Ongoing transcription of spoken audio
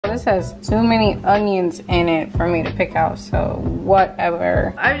this has too many onions in it for me to pick out, so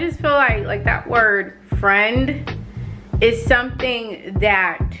whatever. I just feel like that word friend is something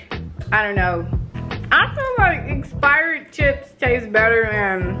that, I don't know. I feel like expired chips taste better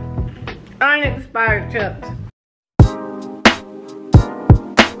than unexpired chips.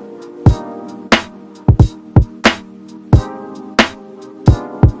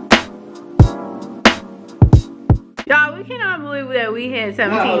 Y'all, we cannot believe that we hit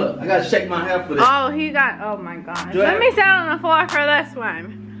 17. Wow, I gotta shake my hair for this. Oh, he got, oh my gosh. Let me sit on the floor for this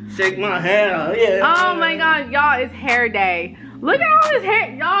one. Shake my hair, yeah. Oh my god, y'all, it's hair day. Look at all his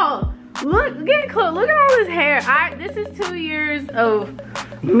hair, y'all. Look, get close. Look at all his hair. This is 2 years of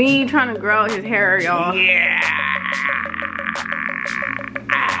me trying to grow his hair, y'all. Yeah.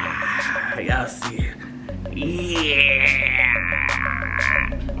 Y'all see it. Yeah.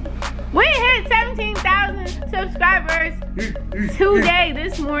 We hit 17,000 subscribers today,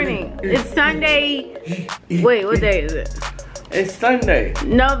 this morning. It's Sunday. Wait, what day is it? It's Sunday.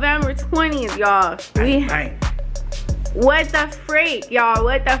 November 20th, y'all. What the freak, y'all?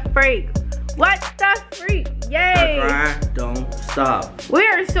 What the freak? What the freak? Yay! The grind don't stop. We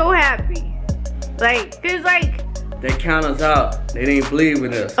are so happy. Like, cause like they count us out. They didn't believe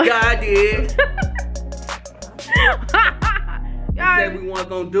in us. God did. They said we weren't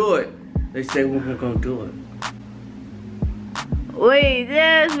gonna do it. They said we weren't gonna do it. We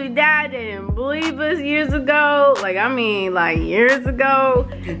died, they didn't believe us years ago. Like, I mean, like years ago.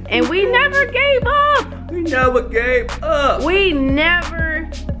 And we never gave up. We never gave up. We never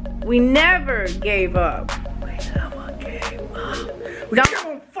gave up. We never gave up. We kept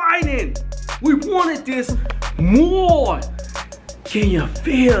on fighting. We wanted this more. Can you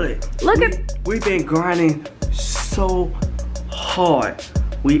feel it? We've been grinding so hard.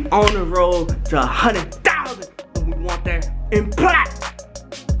 We on the road to 100,000, and we want that in black.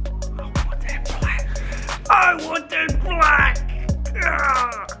 I want that black. I want that black.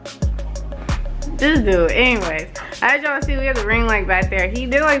 This dude, anyways, as y'all see, we have the ring light back there. He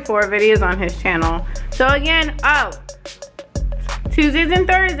did like 4 videos on his channel. So again, Tuesdays and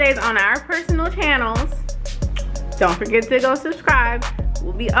Thursdays on our personal channels. Don't forget to go subscribe.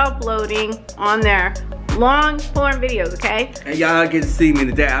 We'll be uploading on there long form videos, okay? And y'all get to see me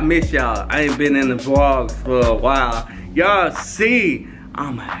today. I miss y'all. I ain't been in the vlogs for a while. Y'all see,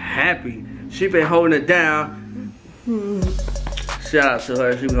 I'm happy. She been holding it down. Shout out to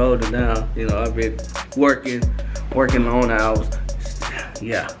her. She been holding it down. You know, I've been working long hours.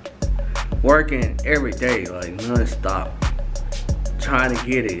 Yeah, working every day, like non-stop. Trying to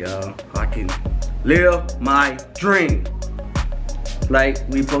get it, y'all. I can live my dream. Like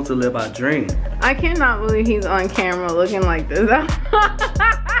we supposed to live our dream. I cannot believe he's on camera looking like this.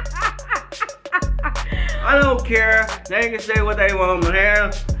 I don't care. They can say what they want on my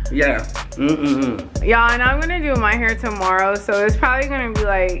hair. Yeah. Y'all, and I'm gonna do my hair tomorrow, so it's probably gonna be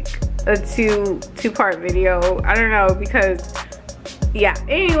like a two-part video. I don't know, because yeah.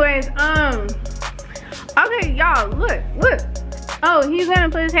 Anyways, okay, y'all, look. Oh, he's gonna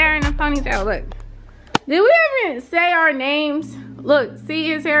put his hair in a ponytail. Look. Did we even say our names? Look, see,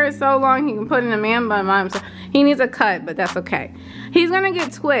 his hair is so long he can put in a man bun by himself. He needs a cut, but that's okay. He's gonna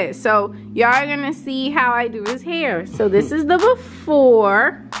get twists, so y'all are gonna see how I do his hair. So this is the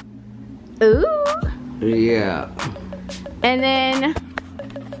before. Ooh. Yeah. And then,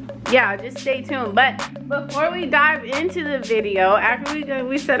 yeah, just stay tuned. But before we dive into the video, after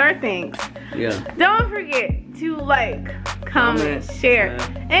we said our thanks, yeah, don't forget to like, comment, share,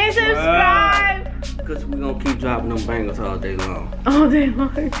 and subscribe. Because we're going to keep dropping them bangers all day long. All day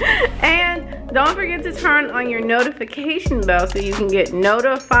long. And don't forget to turn on your notification bell so you can get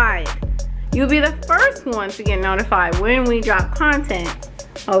notified. You'll be the first one to get notified when we drop content.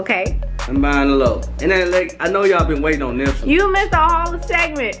 Okay? I'm buying the low. And then, like, I know y'all been waiting on this one. You missed a whole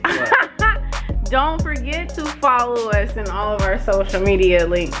segment. Don't forget to follow us in all of our social media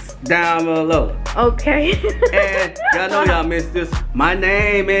links down below. Okay. And y'all know y'all missed this. My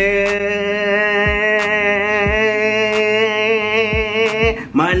name is.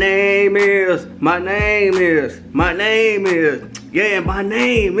 My name is. My name is. My name is. Yeah, my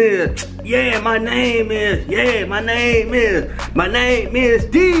name is. Yeah, my name is. Yeah, my name is. My name is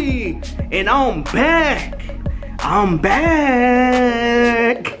D. And I'm back. I'm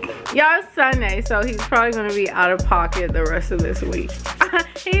back. Y'all, it's Sunday, so he's probably gonna be out of pocket the rest of this week.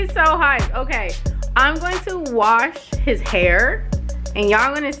 He's so hyped. Okay, I'm going to wash his hair, and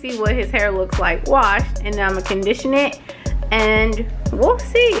y'all gonna see what his hair looks like washed, and then I'm gonna condition it, and we'll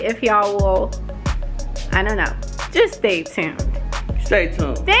see if y'all will, I don't know. Just stay tuned. Stay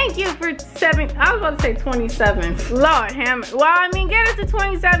tuned. Thank you for 7. I was about to say 27. Lord hammer. Well, I mean, get us to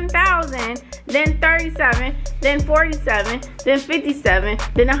 27,000, then 37, then 47, then 57,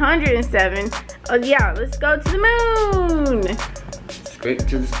 then 107. Oh yeah, let's go to the moon. Straight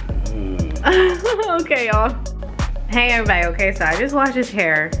to the moon. Okay, y'all. Hey everybody. Okay, so I just washed his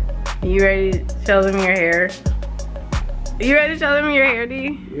hair. You ready to show them your hair? You ready to show them your hair,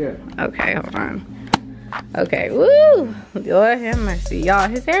 D? Yeah. Okay, hold on. Okay, woo! Lord have mercy. Y'all,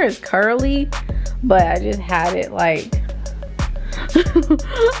 his hair is curly, but I just had it like...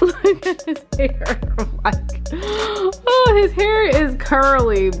 Look at his hair. Like, oh, his hair is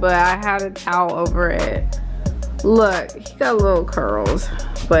curly, but I had a towel over it. Look, he got little curls.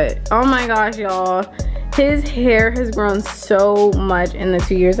 But, oh my gosh, y'all. His hair has grown so much in the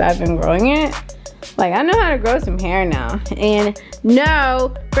 2 years I've been growing it. Like, I know how to grow some hair now. And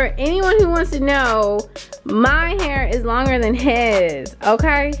no, for anyone who wants to know, my hair is longer than his,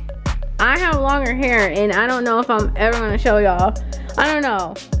 okay? I have longer hair, and I don't know if I'm ever gonna show y'all. I don't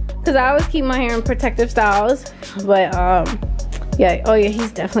know, because I always keep my hair in protective styles. But, yeah, oh yeah,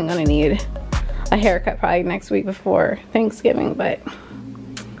 he's definitely gonna need a haircut probably next week before Thanksgiving, but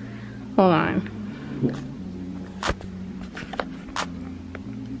hold on.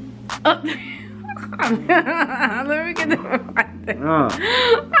 Oh. Let me get the right thing.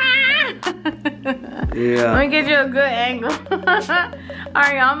 Yeah. Let me get you a good angle.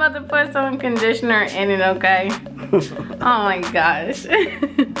 Alright, I'm about to put some conditioner in it, okay? Oh my gosh.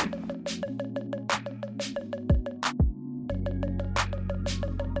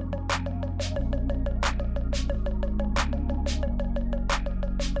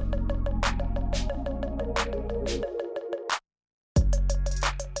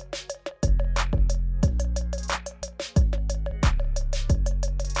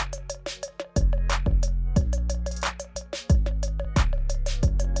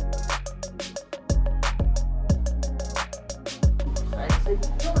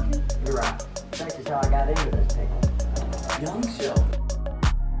 You're right. That's just how I got into this pickle. Young Sheldon.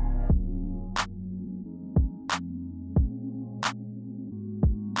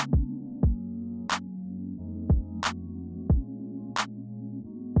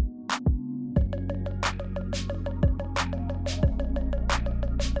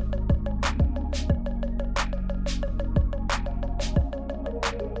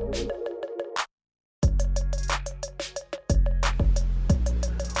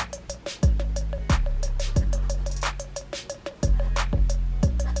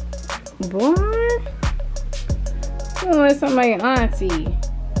 Boy, you want somebody auntie.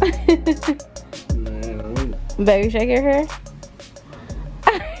 Man, Baby, shake your hair.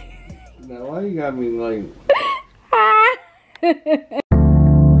 now why you got me like...